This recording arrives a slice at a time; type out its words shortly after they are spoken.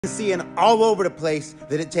Seeing all over the place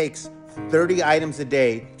that it takes 30 items a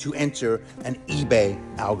day to enter an eBay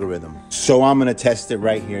algorithm. So I'm gonna test it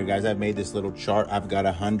right here, guys. I've made this little chart. I've got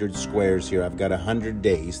 100 squares here. I've got 100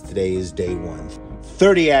 days. Today is day 1.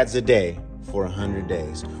 30 ads a day for 100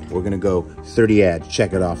 days. We're gonna go 30 ads,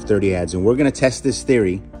 check it off, 30 ads. And we're gonna test this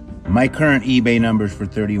theory. My current eBay numbers for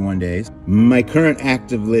 31 days, my current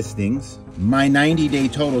active listings, my 90-day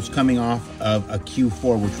totals coming off of a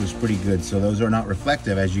Q4, which was pretty good. So those are not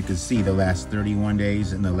reflective, as you can see, the last 31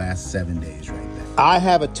 days and the last 7 days right there. I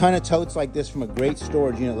have a ton of totes like this from a great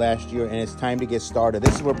storage unit last year, and it's time to get started.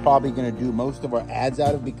 This is what we're probably gonna do most of our ads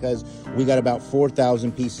out of because we got about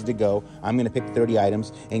 4,000 pieces to go. I'm gonna pick 30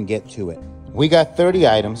 items and get to it. We got 30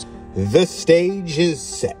 items. The stage is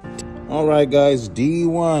set. All right, guys,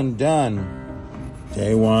 D1 done.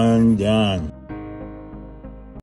 Day 1 done.